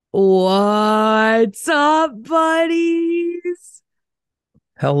What's up, buddies?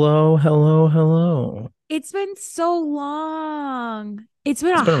 Hello, hello, hello. It's been so long. It's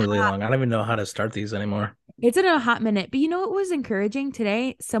been really long. I don't even know how to start these anymore. It's been a hot minute. But you know what was encouraging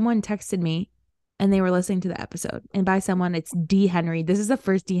today? Someone texted me and they were listening to the episode. And by someone, it's D Henry. This is the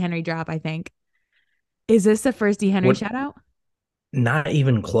first D Henry drop, I think. Is this the first D Henry What? shout out? Not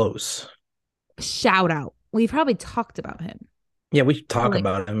even close. Shout out. We've probably talked about him. Yeah, we But talk like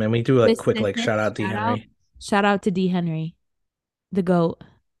about him and we do a quick specific shout out to shout out. Henry, Shout out to D Henry, the GOAT.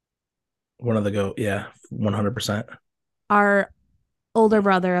 one of the goat. Yeah, 100%. Our older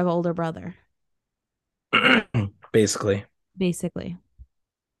brother of older brother, Basically. basically.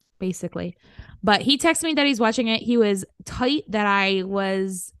 Basically. But he texted me that he's watching it. He was tight that I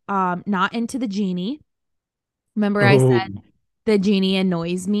was not into the genie. Remember I Oh, said the genie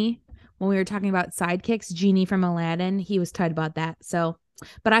annoys me when we were talking about sidekicks, Genie from Aladdin. He was tight about that. So,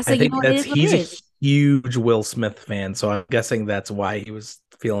 but I I said, you know think what, it that's is what it he's a is. huge Will Smith fan, so I'm guessing that's why he was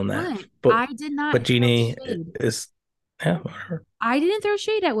feeling that. What? But I did not but throw Genie shade. is yeah, whatever. I didn't throw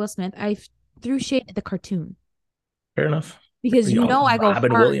shade at Will Smith. Threw shade at the cartoon Fair enough. because you Yo, know I go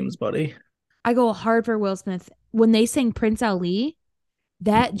Robin hard. Williams, buddy. I go hard for Will Smith. When they sang Prince Ali,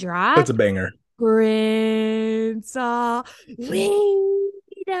 that That's drop, a banger. Prince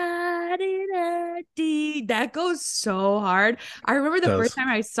that goes so hard. I remember It the first does. time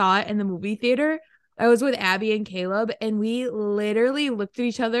I saw it in the movie theater. I was with Abby and Caleb, and we literally looked at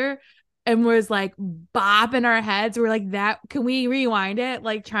each other and was like bopping our heads. We're like, that can we rewind it?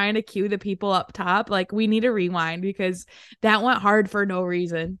 Like trying to cue the people up top. Like we need to rewind because that went hard for no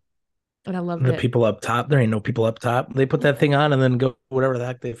reason. And I loved The it. people up top, there ain't no people up top. They put that thing on and then go whatever the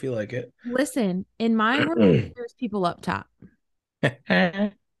heck they feel like it. Listen, in my world, there's people up top.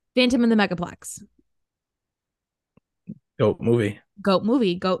 Phantom in the Megaplex. Go movie. Goat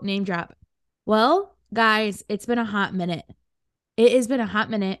movie, goat name drop. Well, guys, it's been a hot minute. It has been a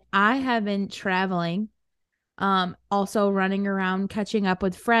hot minute. I have been traveling, also running around, catching up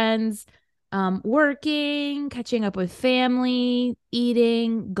with friends, working, catching up with family,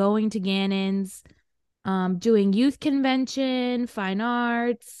 eating, going to Gannon's, doing youth convention, fine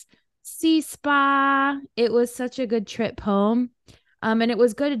arts, sea spa. It was such a good trip home. And it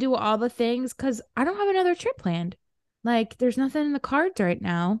was good to do all the things because I don't have another trip planned. Like, there's nothing in the cards right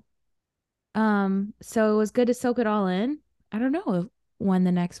now. So it was good to soak it all in. I don't know when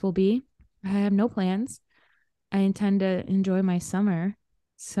the next will be. I have no plans. I intend to enjoy my summer.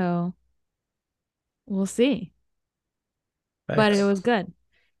 So we'll see. But it Facts. was good.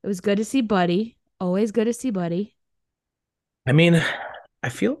 It was good to see Buddy. Always good to see Buddy. I mean, I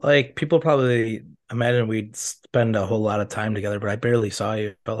feel like people probably imagine we'd spend a whole lot of time together, but I barely saw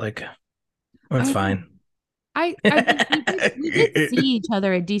you. But like, that's I know. fine. I mean we did see each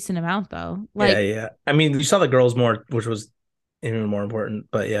other a decent amount though. Yeah, Like, yeah. I mean, you saw the girls more, which was even more important.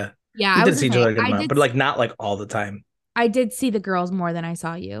 But yeah, yeah, we I did was see gonna each say other a good amount, but like not like all the time. I did see the girls more than I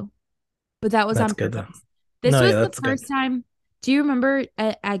saw you. But that was That's on good though. purpose. This No, was yeah, the that's good. first time. Do you remember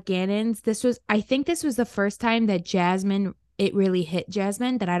at Gannon's? I think this was the first time that it really hit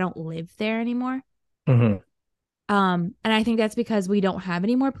Jasmine that I don't live there anymore. Hmm. And I think that's because we don't have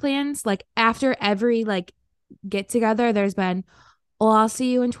any more plans. Like after every like get together, there's been, oh, I'll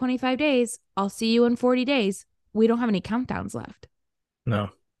see you in 25 days. I'll see you in 40 days. We don't have any countdowns left. No,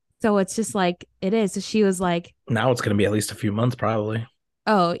 So it's just like it is. So she was like, now it's gonna be at least a few months, probably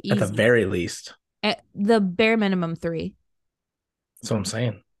oh, at the easy. very least. At the bare minimum 3. That's what I'm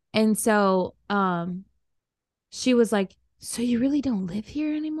saying. And so she was like, so you really don't live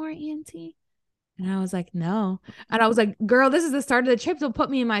here anymore, ENT? And I was like, no. And I was like, girl, this is the start of the trip. Don't put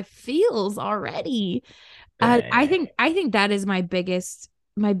me in my feels already. Dang. I think that is my biggest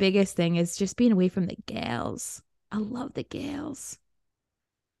thing is just being away from the gals. I love the gals.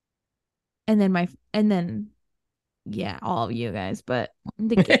 And then yeah, all of you guys, but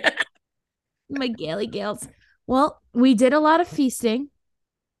my galley gals. Well, we did a lot of feasting.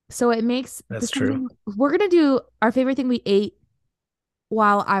 So it makes the That's true. something we're gonna do our favorite thing we ate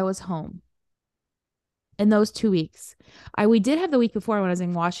while I was home in those 2 weeks. We did have the week before when I was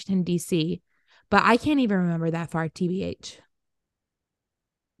in Washington, DC, but I can't even remember that far, TBH.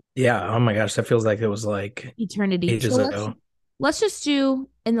 Yeah. Oh my gosh, that feels like it was like Eternity. So ages ago. let's just do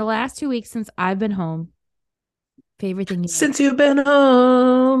in the last 2 weeks since I've been home, favorite thing you ate. Since you've been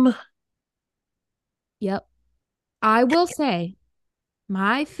home. Yep. I will say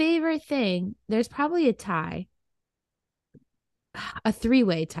my favorite thing, there's probably a tie, a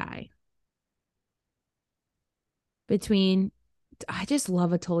three-way tie between I just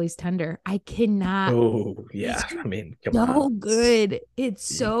love a Tully's tender. I cannot. Oh, It's yeah. just I mean, come on. so good. It's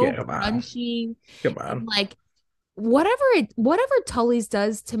so Come on. crunchy Come and on. like whatever Tully's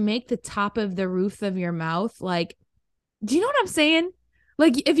does to make the top of the roof of your mouth, like, do you know what I'm saying?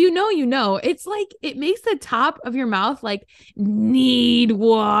 Like, if you know, you know. It's like it makes the top of your mouth like need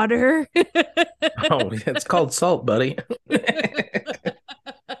water. Oh, it's called salt, buddy.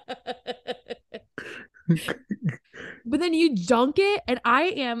 But then you dunk it,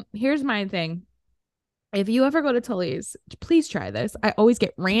 and here's my thing. If you ever go to Tully's, please try this. I always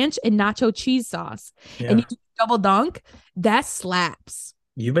get ranch and nacho cheese sauce, and you Yeah. do double dunk. That slaps.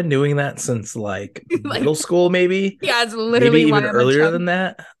 You've been doing that since like Like, middle school, maybe, yeah, it's maybe literally why even I'm a earlier chunk. than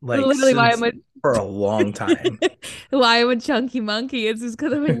that. Like Literally why since for a long time. why I'm a chunky monkey. It's just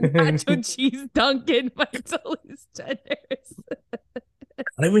because I'm a nacho I cheese dunking my Tully's tenders.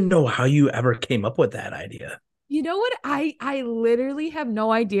 don't even know how you ever came up with that idea. You know what? I literally have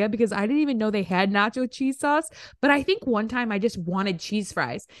no idea because I didn't even know they had nacho cheese sauce. But I think one time I just wanted cheese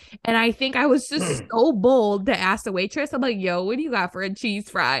fries. And I think I was just so bold to ask the waitress. I'm like, yo, what do you got for a cheese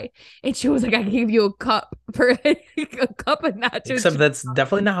fry? And she was like, I gave you a cup for a cup of nacho Except cheese. that's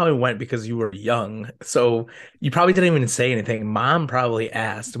definitely not how it went because you were young. So you probably didn't even say anything. Mom probably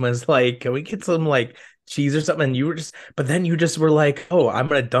asked and was like, can we get some like cheese or something? And you were just, but then you just were like, oh, I'm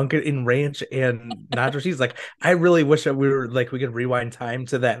gonna dunk it in ranch and nacho cheese. Like, I really wish that we were like we could rewind time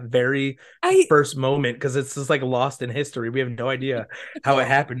to that very I first moment because it's just like lost in history. We have no idea how it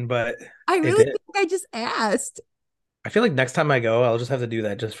happened, but I it really did. think I just asked. I feel like next time I go, I'll just have to do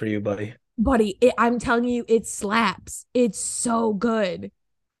that just for you, buddy. Buddy, I'm telling you, it slaps. It's so good.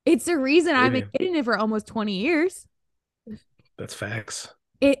 It's the reason I've Believe been you. getting it for almost 20 years. That's facts.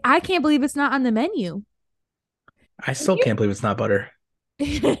 I can't believe it's not on the menu. I still can't believe it's not butter.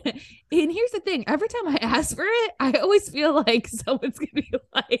 And here's the thing, every time I ask for it, I always feel like someone's gonna be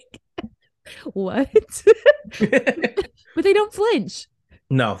like, what? But they don't flinch.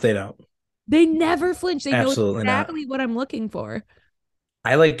 No, they don't. They never flinch. They know Absolutely not. exactly what I'm looking for.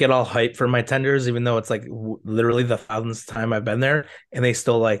 I like get all hyped for my tenders, even though it's like literally the thousandth time I've been there, and they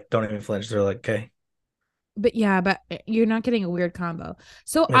still like don't even flinch. They're like, okay, But yeah, but you're not getting a weird combo.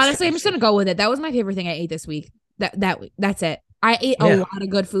 So that's true. honestly, I'm That's just true. gonna go with it. That was my favorite thing I ate this week. That's it. I ate a Yeah, lot of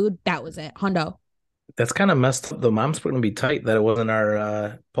good food. That was it. Hundo. that's kind of messed up. The mom's going to be tight that it wasn't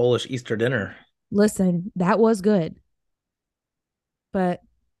our Polish Easter dinner. Listen, that was good, but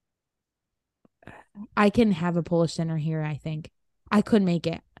I can have a Polish dinner here, I think. I could make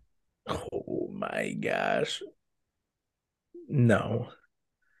it. Oh my gosh. No.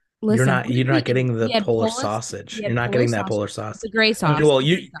 You're Listen, not what did you're not getting the we had Polish Polish, sausage. we You're had not getting Polish that sausage, Polish sausage. the gray I mean, sauce, well, the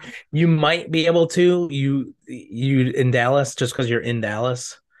gray sauce. you might be able to. You in Dallas just because you're in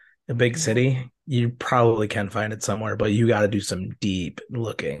Dallas, a big Yeah. city, you probably can find it somewhere, but you got to do some deep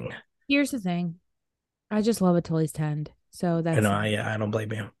looking. Here's the thing. I just love a Tully's tend. So I that's know, yeah, I don't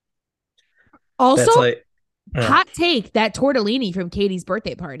blame you. also That's like, hot take that tortellini from Katie's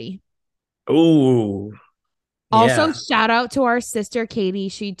birthday party. oh, Also, yeah. shout out to our sister Katie.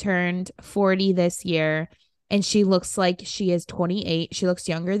 She turned 40 this year and she looks like she is 28. She looks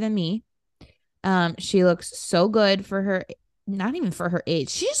younger than me. She looks so good for her, not even for her age.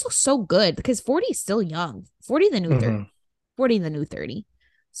 She just looks so good because 40 is still young. 40 the new 30. Hmm. 40 the new 30.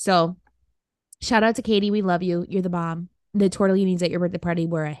 So shout out to Katie. We love you. You're the bomb. The tortellinis at your birthday party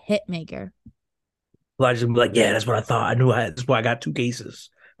were a hit maker. Elijah's gonna be like, yeah, that's what I thought. I knew that's why I got two cases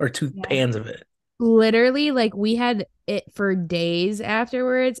or two Yeah. pans of it. Literally, like we had it for days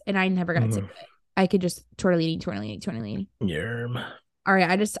afterwards, and I never got sick Hmm. of it. I could just tortellini, tortellini, tortellini. Yerm. All right,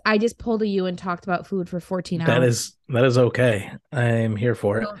 I just pulled a you and talked about food for 14 That hours. is okay. I'm here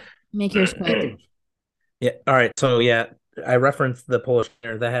for So make yours quick. it. Yeah. All right. So yeah, I referenced the Polish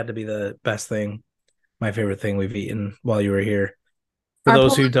dinner. That had to be the best thing, my favorite thing we've eaten while you were here. For Our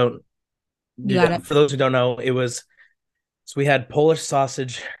those who Polish, don't, you got yeah, it. for those who don't know, it was so we had Polish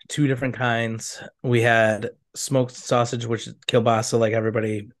sausage, two different kinds. We had smoked sausage, which is kielbasa, like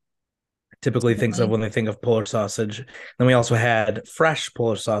everybody typically thinks of Definitely. when they think of Polish sausage. Then we also had fresh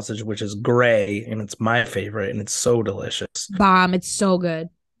Polish sausage, which is gray, and it's my favorite, and it's so delicious. Bomb. It's so good.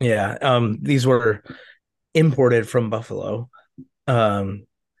 Yeah. These were imported from Buffalo. Um,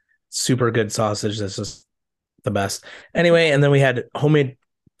 super good sausage. This is the best. Anyway, and then we had homemade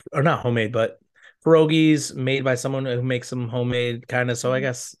or not homemade, but pierogies made by someone who makes them homemade kind of. So I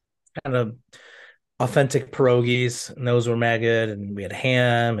guess kind of authentic pierogies, and those were mad good. And we had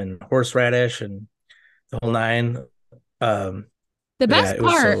ham and horseradish and the whole nine. The But yeah, best it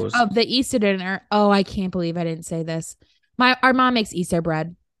was so. part It was, of the Easter dinner. Oh, I can't believe I didn't say this. Our mom makes Easter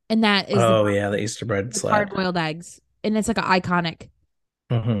bread, and that is the oh yeah, the Easter bread with hard slap. boiled eggs. and it's like an Mm-hmm. iconic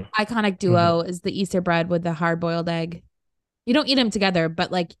Mm-hmm. duo is the Easter bread with the hard boiled egg. You don't eat them together,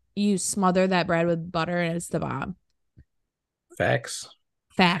 but like you smother that bread with butter and it's the bomb. Facts.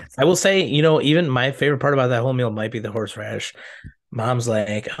 Fact. I will say, even my favorite part about that whole meal might be the horseradish. Mom's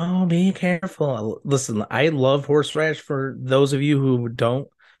like, "Oh, be careful." Listen, I love horseradish. For those of you who don't,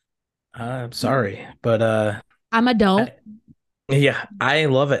 I'm sorry, but I'm a don't. I, yeah, I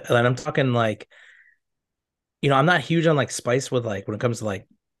love it. And I'm talking like, I'm not huge on like spice with like when it comes to like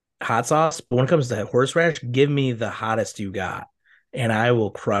hot sauce, but when it comes to horseradish, give me the hottest you got, and I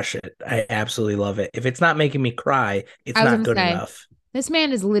will crush it. I absolutely love it. If it's not making me cry, it's I was not gonna good say enough. this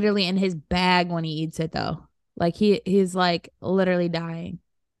man is literally in his bag when he eats it though. Like he's like literally dying.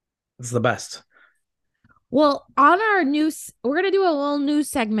 It's the best. Well, on our news, we're gonna do a little news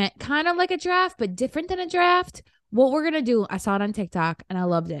segment, kind of like a draft, but different than a draft. What we're gonna do, I saw it on TikTok and I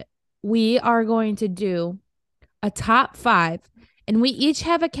loved it. We are going to do a top five, and we each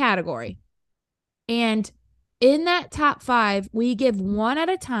have a category. And in that top five, we give one at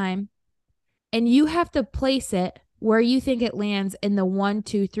a time, and you have to place it where you think it lands in the 1,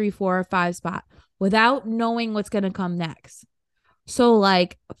 2, 3, 4, or 5 spot without knowing what's going to come next. So,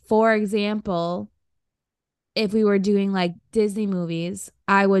 like, for example, if we were doing like Disney movies,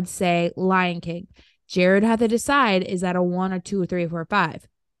 I would say Lion King. Jared had to decide, is that a 1 or 2 or 3 or 4 or 5?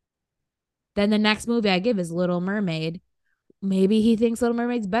 Then the next movie I give is Little Mermaid. Maybe he thinks Little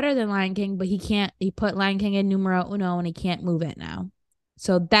Mermaid's better than Lion King, but he can't. He put Lion King in numero uno and he can't move it now.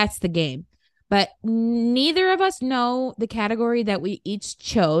 So that's the game. But neither of us know the category that we each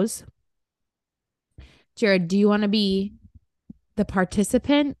chose. Jared, do you want to be the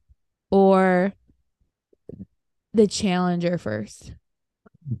participant or the challenger first?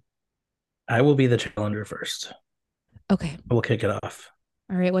 I will be the challenger first. Okay. I will kick it off.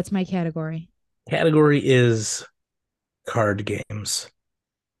 All right. What's my category? Category is card games,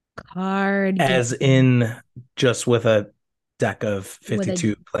 Card game as in just with a deck of with a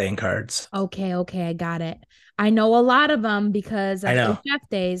 52 playing cards. okay, I got it. I know a lot of them because I of the know. chef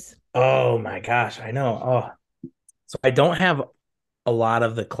days. Oh my gosh, I know. So I don't have a lot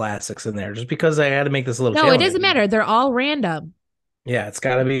of the classics in there just because I had to make this a little No, it challenging. doesn't matter. They're all random. Yeah, it's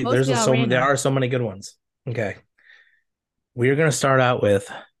got to be. Mostly all There random. are so many good ones. Okay, we're gonna start out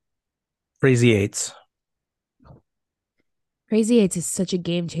with Crazy Eights. Crazy Eights is such a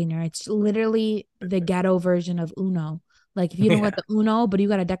game changer. It's literally the ghetto version of Uno. Like if you don't Yeah. got the Uno, but you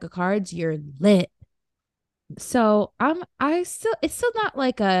got a deck of cards, you're lit. So I still it's still not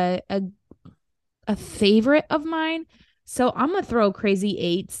like a favorite of mine. So I'm gonna throw Crazy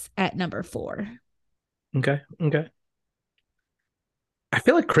Eights at number 4. Okay. Okay. I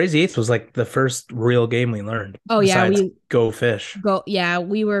feel like Crazy Eights was like the first real game we learned Oh yeah, besides we Go Fish. go yeah,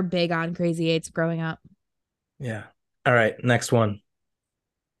 we were big on Crazy Eights growing up. Yeah. All right. Next one,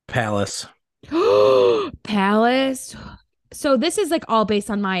 Palace. Palace. So this is like all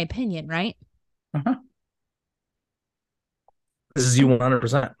based on my opinion, right? Uh-huh. This is you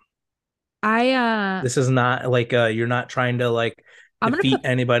 100%. I This is not like you're not trying to like I'm gonna defeat put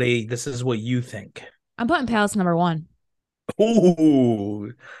anybody. This is what you think. I'm putting Palace number 1.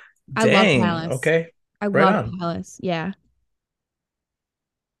 Ooh, I love dang. Palace. Okay. I Right love on. Palace. Yeah.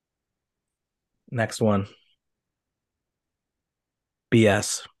 Next one,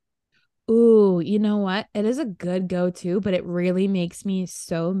 BS. Ooh, you know what? It is a good go-to, but it really makes me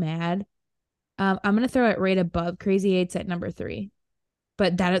so mad. I'm gonna throw it right above Crazy Eights at number 3.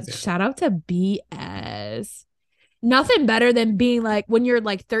 But that is Yeah. shout out to BS. Nothing better than being like when you're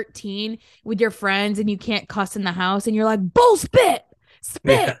like 13 with your friends and you can't cuss in the house and you're like, bull spit, spit,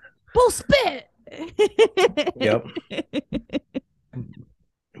 Yeah. bull spit. Yep.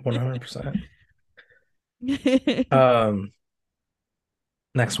 100%. Um,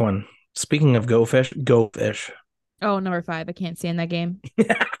 Next one. Speaking of Go Fish, Go Fish. Oh, number 5. I can't stand that game.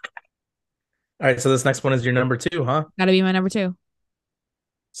 All right, so this next one is your number 2, huh? Gotta be my number 2.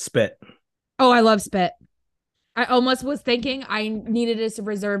 Spit. Oh, I love spit. I almost was thinking I needed to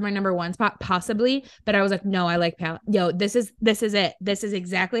reserve my number 1 spot, possibly, but I was like, no, I like Palace. Yo, this is it. This is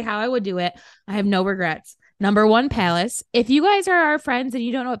exactly how I would do it. I have no regrets. Number 1, Palace. If you guys are our friends and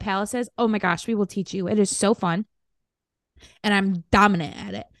you don't know what Palace is, oh my gosh, we will teach you. It is so fun, and I'm dominant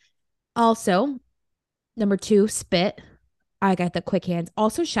at it. Also, number 2, Spit. I got the quick hands.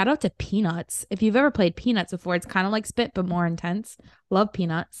 Also, shout out to Peanuts. If you've ever played Peanuts before, it's kind of like Spit, but more intense. Love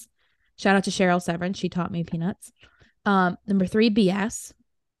Peanuts. Shout out to Cheryl Severance. She taught me Peanuts. Number 3, BS.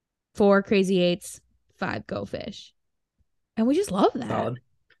 4, Crazy Eights. 5, Go Fish. And we just love that. Solid.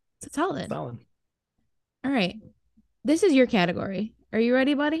 It's solid. Solid. All right. This is your category. Are you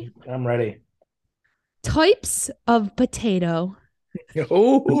ready, buddy? I'm ready. Types of potato.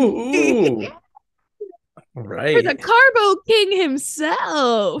 Oh, For the right. Carbo King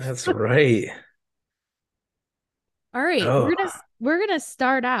himself. That's right. All right, Oh, we're gonna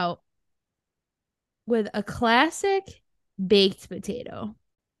start out with a classic baked potato.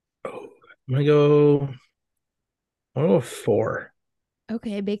 oh. I'm gonna go 4.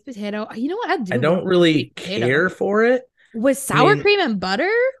 Okay, baked potato. You know what? I I do love don't really baked potato care for it. with I sour mean, cream and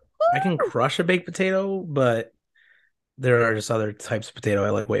butter. I can Woo! crush a baked potato, but there are just other types of potato I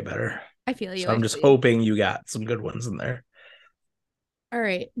like way better. I feel you. So I I'm feel just you. hoping you got some good ones in there. All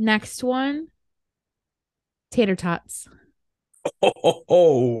right, next one, tater tots.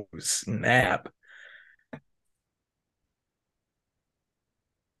 Oh, snap.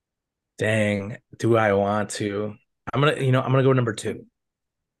 Dang. Do I want to? I'm gonna go number 2.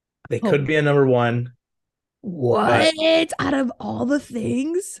 They Oh, could be a number 1, but what? Out of all the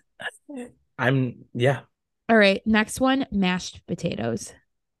things? yeah, All right, next one, mashed potatoes.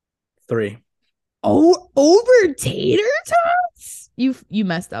 3. Oh, over tater tots? You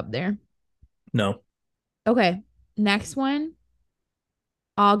messed up there. No, Okay, next one,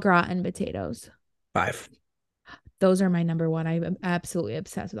 au gratin potatoes. 5. Those are my number one. I'm absolutely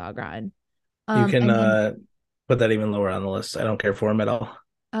obsessed with au gratin. You can And then put that even lower on the list. I don't care for them at all.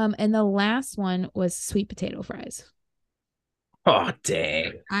 and the last one was sweet potato fries. Oh,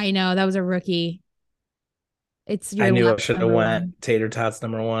 dang. I know that was a rookie. It's I your knew I last should have number went one. tater tots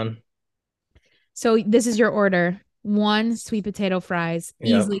number 1. So this is your order. One, sweet potato fries.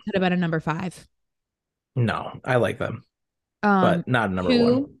 Yep. Easily could have been a number five. No, I like them, Um, but not number 1.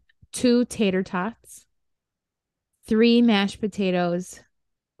 two, two tater tots. Three mashed potatoes.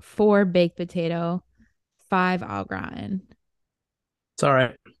 Four baked potato. Five au gratin. It's all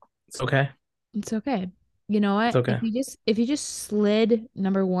right. It's okay. It's okay. You know It's what? okay. If you just slid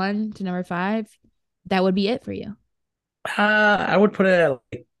number one to number five, that would be it for you. I would put it at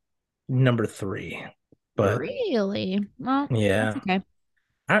like number 3, but Really? Well, that's yeah. okay.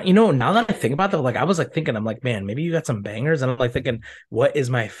 Now that I think about that, like I was like thinking, I'm like, man, maybe you got some bangers. And I'm like thinking, what is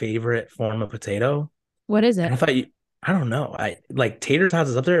my favorite form of potato? What is And it? I don't know. I like tater tots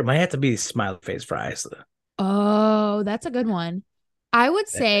is up there. It might have to be smiley face fries. Oh, that's a good one. I would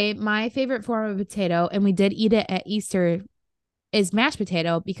say my favorite form of potato, and we did eat it at Easter, is mashed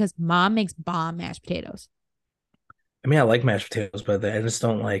potato because mom makes bomb mashed potatoes. I mean, I like mashed potatoes, but I just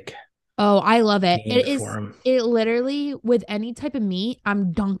don't like Oh, I love it. being for them. It literally, with any type of meat,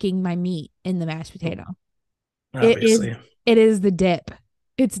 I'm dunking my meat in the mashed potato. It is, Obviously, it is the dip.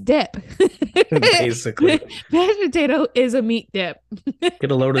 It's dip. basically, Mashed potato is a meat dip.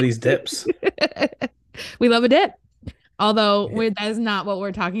 get a load of these dips. We love a dip. Although Yeah. that is not what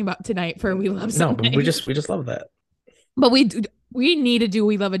we're talking about tonight for We Love No, but we Sundays. just love that. But we need to do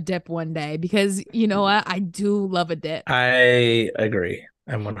We Love a Dip one day because you know what? I do love a dip. I agree.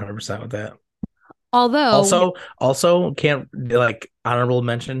 I'm 100% with that. Although, Also can't like honorable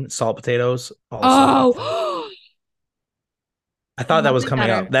mention salt potatoes. Also top 3. oh, I thought that was nothing coming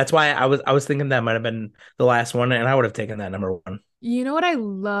up. better. That's why I was thinking that might have been the last one, and I would have taken that number 1. You know what I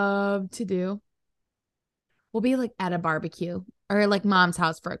love to do? We'll be like at a barbecue or like mom's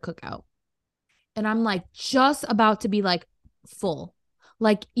house for a cookout. And I'm like just about to be like full.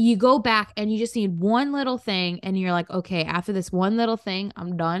 Like you go back and you just need one little thing and you're like, okay, after this one little thing,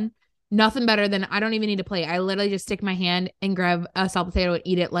 I'm done. Nothing better than I don't even need to play. I literally just stick my hand and grab a salt potato and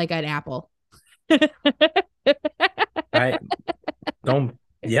eat it like an apple. I don't.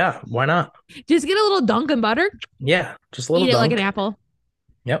 Yeah, why not? Just get a little Dunkin' butter, Yeah, just a little eat it like an dunk. apple.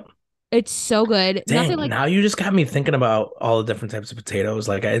 Yep. It's so good. Nothing Dang, like now you just got me thinking about all the different types of potatoes.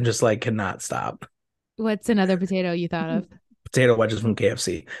 Like I just like cannot stop. what's another potato you thought of? Potato wedges from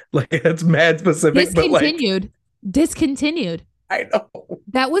KFC. Like it's mad specific, but like Discontinued. Discontinued. I know.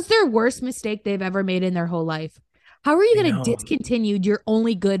 That was their worst mistake they've ever made in their whole life. How are you I going to know. discontinue your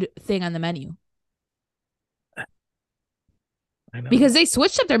only good thing on the menu? I Because know. they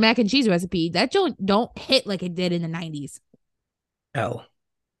switched up their mac and cheese recipe. That don't hit like it did in the 90s. L.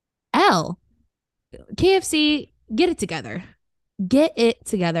 L, KFC, get it together. Get it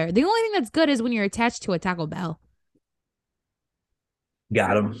together. The only thing that's good is when you're attached to a Taco Bell.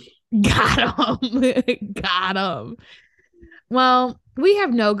 Got him. Got him. Got him. Well, we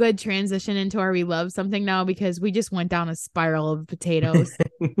have no good transition into our We Love Something now because we just went down a spiral of potatoes.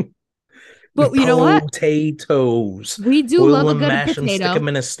 But you know what? Potatoes. We do Boil love a them, good mash them, stick potato. them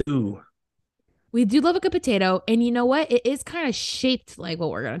in a stew. We do love a good potato. And you know what? It is kind of shaped like what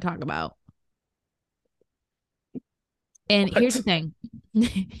we're going to talk about. And here's the What? thing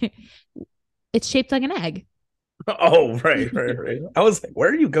it's shaped like an egg. Oh, right. I was like, where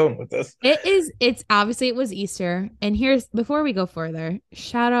are you going with this? It's obviously it was Easter. And here's before we go further,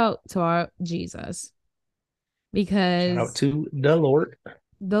 shout out to our Jesus Shout out because to the Lord.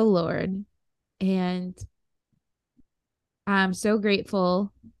 the Lord. And I'm so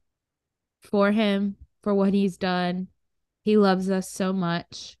grateful for him, for what he's done. He loves us so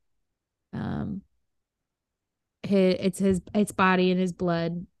much. Um, it's body and his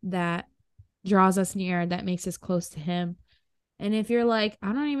blood that draws us near, that makes us close to him. And if you're like,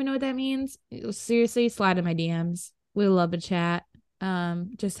 I don't even know what that means, seriously, slide in my DMs. We love to chat.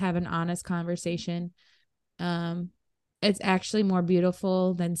 Just have an honest conversation. Um, it's actually more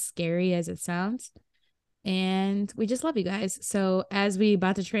beautiful than scary as it sounds. And we just love you guys. So as we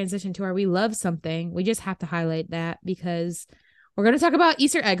about to transition to our we love something, we just have to highlight that because we're going to talk about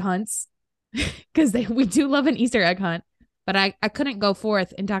Easter egg hunts because we do love an Easter egg hunt. But I couldn't go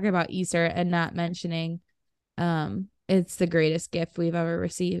forth and talk about Easter and not mentioning it's the greatest gift we've ever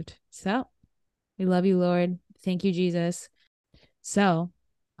received. So we love you, Lord. Thank you, Jesus. So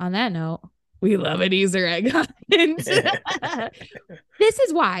on that note, we love an Easter egg hunt. This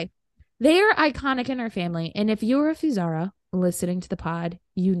is why they are iconic in our family. And if you're a Fusara listening to the pod,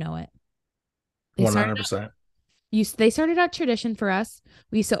 you know it. 100%. They started out tradition for us.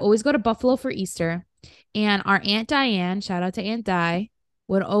 We used to always go to Buffalo for Easter. And our Aunt Diane, shout out to Aunt Di,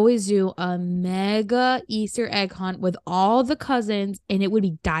 would always do a mega Easter egg hunt with all the cousins, and it would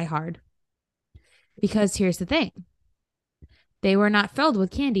be die hard. Because here's the thing. They were not filled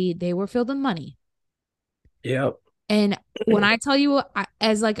with candy. They were filled with money. Yep. And when I tell you,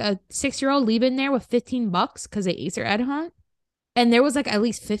 as like a 6-year-old leaving there with $15 because they Easter egg hunt, and there was like at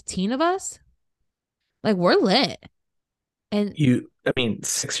least 15 of us, like we're lit. And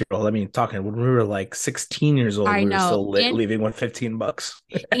 6-year-old, talking when we were like 16 years old, I we were know. still leaving with $15.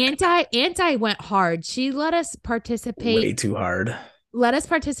 Anti went hard. She let us participate. Way too hard. Let us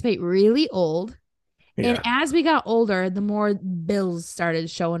participate really old. Yeah. And as we got older, the more bills started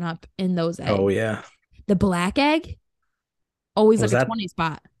showing up in those eggs. Oh, yeah. The black egg, always Was like a that 20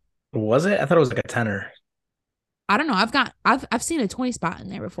 spot. Was it? I thought it was like a tenner. I don't know. I've seen a 20 spot in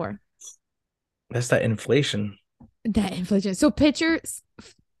there before. That's that inflation. That inflation. So picture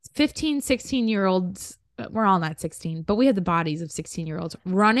 15, 16-year-olds. We're all not 16, but we had the bodies of 16-year-olds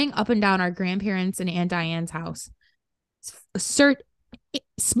running up and down our grandparents' and Aunt Diane's house.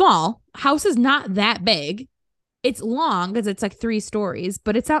 Small house is not that big. It's long because it's like 3 stories,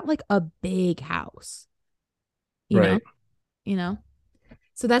 but it's not like a big house. You know?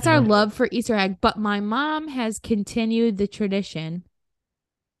 So that's our love for Easter egg. But my mom has continued the tradition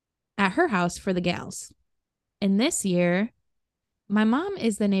at her house for the gals. And this year, my mom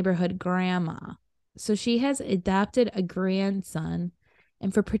is the neighborhood grandma. So she has adopted a grandson.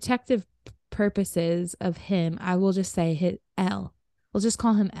 And for protective purposes of him, I will just say L. We'll just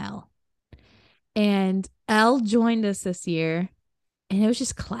call him L. And L joined us this year. And it was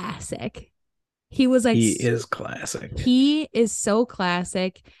just classic. He was like, he is classic. He is so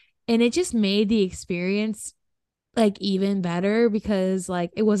classic. And it just made the experience like even better because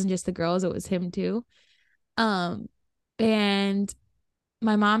like it wasn't just the girls, it was him too. And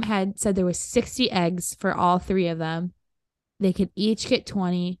my mom had said there was 60 eggs for all 3 of them. They could each get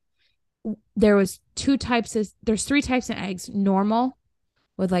 20. There's 3 types of eggs, normal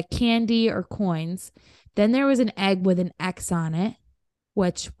with like candy or coins. Then there was an egg with an X on it,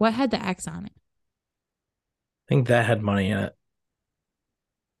 what had the X on it? I think that had money in it.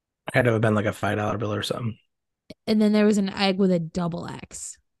 Had to have been like a $5 bill or something. And then there was an egg with a double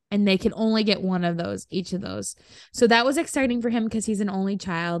X. And they could only get one of those, each of those. So that was exciting for him because he's an only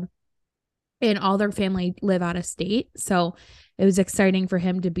child. And all their family live out of state. So it was exciting for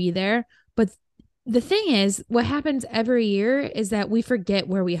him to be there. But the thing is, what happens every year is that we forget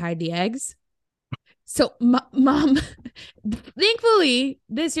where we hide the eggs. So mom, thankfully,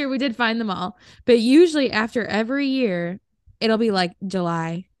 this year we did find them all. But usually after every year, it'll be like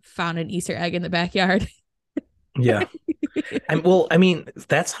July, found an Easter egg in the backyard. Yeah.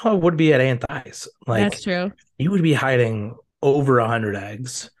 That's how it would be at Aunt Di's. Like, that's true. You would be hiding over 100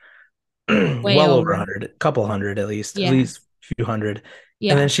 eggs. Well over 100, a couple hundred at least a few hundred.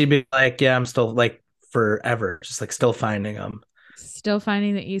 Yeah. And then she'd be like, yeah, I'm still like forever, just like still finding them. Still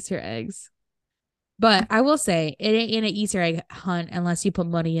finding the Easter eggs. But I will say, it ain't an Easter egg hunt unless you put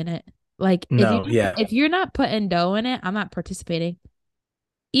money in it. Like, if you're not putting dough in it, I'm not participating.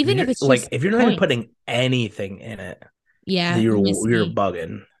 Even if it's like, if you're not even putting anything in it, you're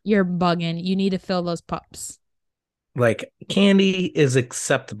bugging. You're bugging. You need to fill those pups. Like, candy is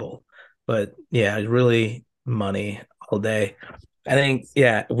acceptable, but yeah, really money all day. I think,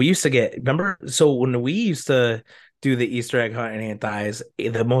 yeah, we used to get, remember? So when we used to do the Easter egg hunt and Aunt Dies,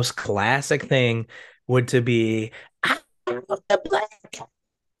 the most classic thing would to be, "I found the black,"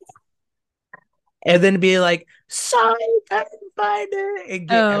 and then be like, sorry, I didn't find it, and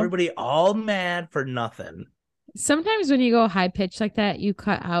get Oh, everybody all mad for nothing. sometimes when you go high pitch like that, you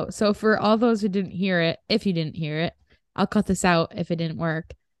cut out. So for all those who didn't hear it, if you didn't hear it, I'll cut this out if it didn't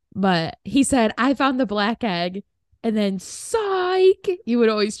work. But he said, I found the black egg. And then psych. You would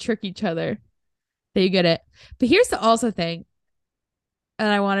always trick each other. That you get it. But here's the also thing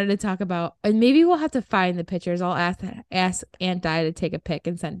that I wanted to talk about. And maybe we'll have to find the pictures. I'll ask Aunt Di to take a pic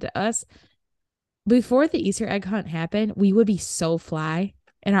and send it to us. Before the Easter egg hunt happened, we would be so fly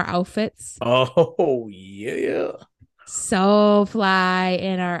in our outfits. Oh, yeah. So fly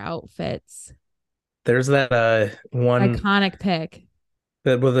in our outfits. There's that one Iconic pic.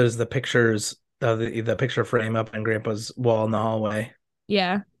 that well, there's the pictures the picture frame up on Grandpa's wall in the hallway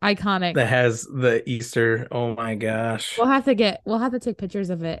Yeah, iconic. that has the Easter. Oh my gosh. We'll have to take pictures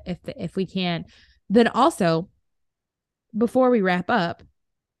of it if we can. Then also, before we wrap up,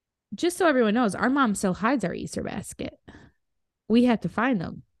 just so everyone knows, our mom still hides our Easter basket. We have to find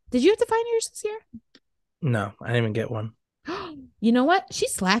them. Did you have to find yours this year? No, I didn't even get one. You know what?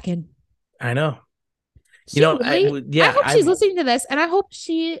 She's slacking. I know. You She know, really. I yeah, hope she's I'm listening to this, and I hope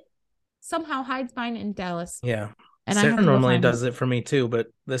she somehow hides mine in Dallas, yeah. and I have Sarah to go normally find it. does it for me too, but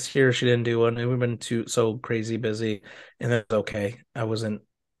this year she didn't do one. We've been too so crazy busy, and that's okay. I wasn't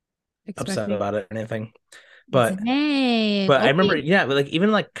upset Expecting. about it or anything. But Dang. I remember, Okay. yeah, like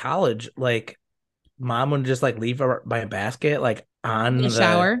even like college, like mom would just like leave my basket like In the on the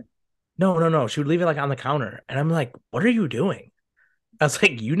shower. no. She would leave it like on the counter. And I'm like, what are you doing? I was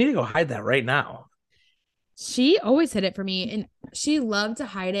like, you need to go hide that right now. She always hid it for me, and she loved to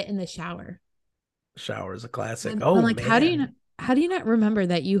hide it in the shower. Shower is a classic. I'm Oh like, man. how do you not remember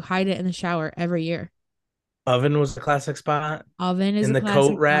that you hide it in the shower every year? Oven was a classic spot. Oven is In a the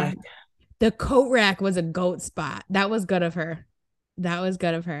coat classic spot. rack. The coat rack was a goat spot. That was good of her. That was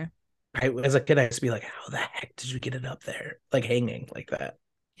good of her. As a kid, I used to be like, how the heck did you get it up there? Like hanging like that.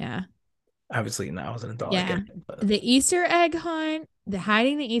 Yeah. Obviously now as an adult I Yeah. get it. But The Easter egg hunt, the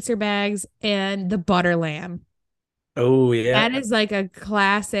hiding the Easter bags, and the butter lamb. oh yeah. That is like a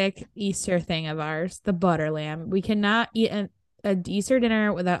classic Easter thing of ours, the butter lamb. We cannot eat a Easter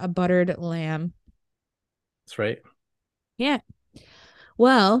dinner without a buttered lamb. That's right. Yeah.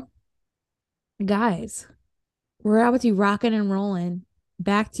 Well, guys, we're out with you rocking and rolling.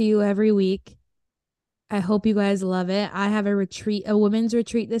 Back to you every week. I hope you guys love it. I have a retreat, a women's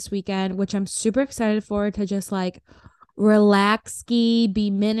retreat this weekend, which I'm super excited for to just like relax ski,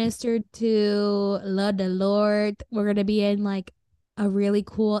 be ministered to, love the Lord. We're gonna be in like a really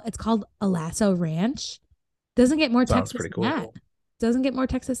cool, it's called Alasso Ranch. Doesn't get more Sounds Texas pretty than that. cool. Doesn't get more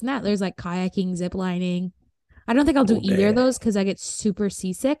Texas than that. There's like kayaking, zip lining. I don't think I'll do Oh either of dang. those because I get super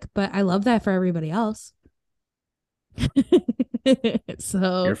seasick, but I love that for everybody else.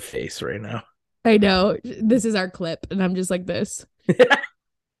 Your So face right now. I know this is our clip, and I'm just like this.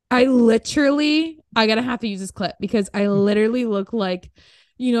 I gotta have to use this clip because I literally look like,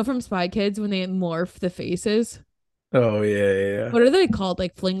 from Spy Kids when they morph the faces. Oh yeah. What are they called?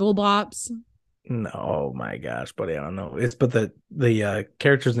 Like flingle bops? No, oh my gosh, buddy, I don't know. It's but the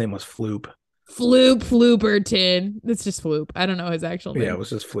character's name was Floop. Flooperton. It's just Floop. I don't know his actual Yeah, it name. was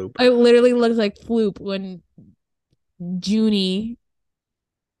just Floop. I literally look like Floop when Junie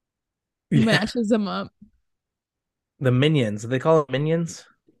Yeah, matches them up. the minions. They call it minions.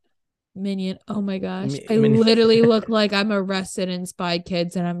 Minion. Oh my gosh. I Minion. literally look like I'm arrested in Spy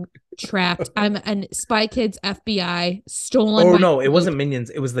Kids and I'm trapped. I'm an Spy Kids FBI stolen Oh by no, it Floop. wasn't minions.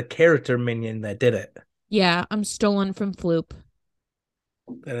 It was the character minion that did it. Yeah, I'm stolen from Floop.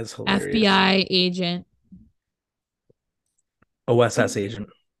 That is hilarious. FBI agent. OSS agent.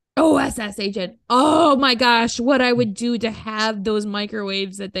 OSS agent. Oh my gosh, what I would do to have those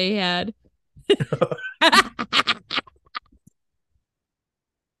microwaves that they had.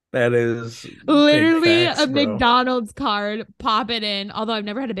 That is big Literally facts, a bro. McDonald's card, pop it in. Although I've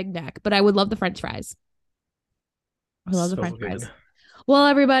never had a Big Mac, but I would love the French fries. I love the So French good. fries. Well,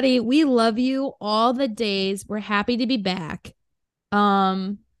 everybody, we love you all the days. We're happy to be back.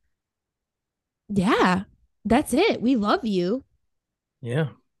 Um, yeah, that's it. We love you. Yeah.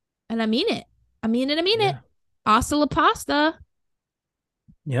 And I mean it. I mean it. I mean it. Yeah. Hasta la pasta.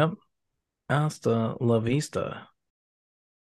 Yep. Hasta la vista.